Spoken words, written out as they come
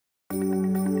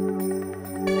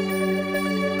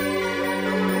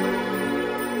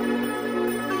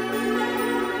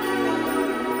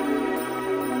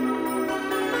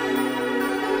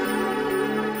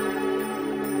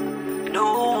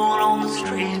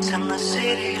and the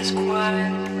city is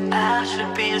quiet. I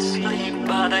should be asleep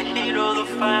by the heat of the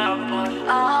fire, but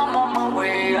I'm on my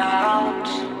way out,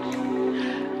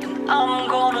 and I'm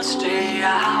gonna stay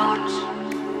out.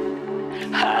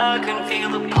 I can feel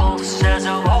the pulse as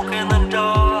I walk in the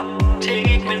door.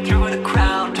 Take me through the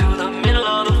crowd to the middle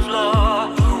of the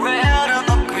floor. The red and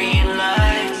the green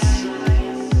lights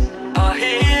are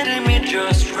hitting me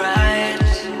just right.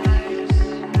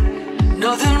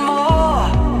 Nothing more,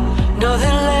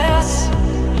 nothing less.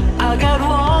 I got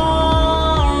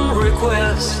one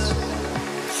request.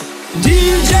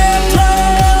 DJ,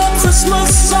 play a Christmas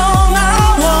song. I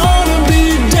wanna be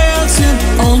dancing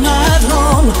all night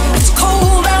long. It's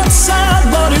cold outside,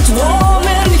 but it's warm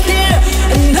in here,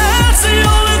 and that's the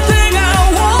only thing I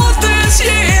want this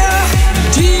year.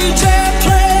 DJ,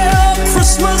 play a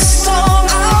Christmas song.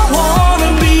 I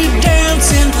wanna be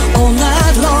dancing all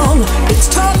night long. It's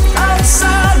tough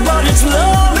outside, but it's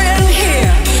love in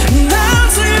here, and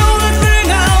that's the only thing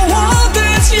I want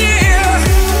this year.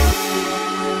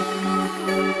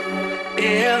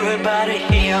 Everybody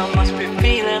here must be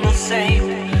feeling the same.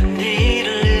 Need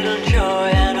a little joy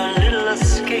and a little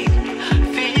escape.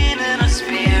 Feeling a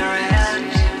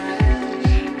spirit,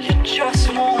 you just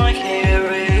wanna hear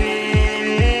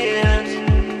it.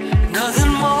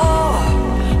 Nothing more,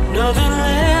 nothing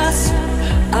less.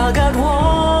 I got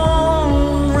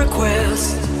one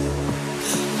request.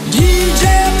 DJ,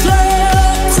 play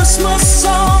a Christmas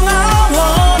song. I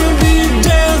wanna be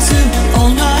dancing all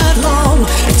night long.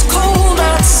 It's cold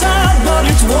outside, but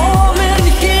it's warm in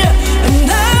here, and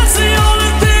that's the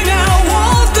only thing I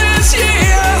want this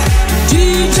year.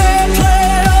 DJ, play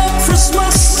a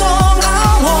Christmas song.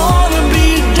 I wanna be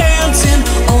dancing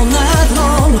all night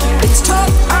long. It's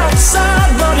tough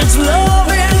outside, but it's love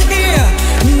in here,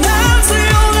 and that's the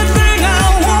only thing I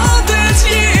want this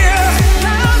year.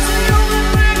 That's the only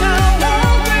thing I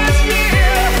want this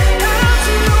year. That's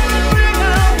the only thing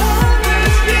I want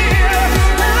this year.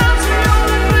 That's the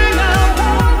only thing I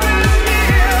want this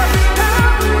year.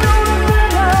 That's the only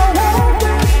thing I want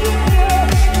this year.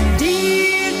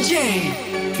 DJ,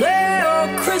 play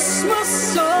a Christmas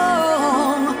song.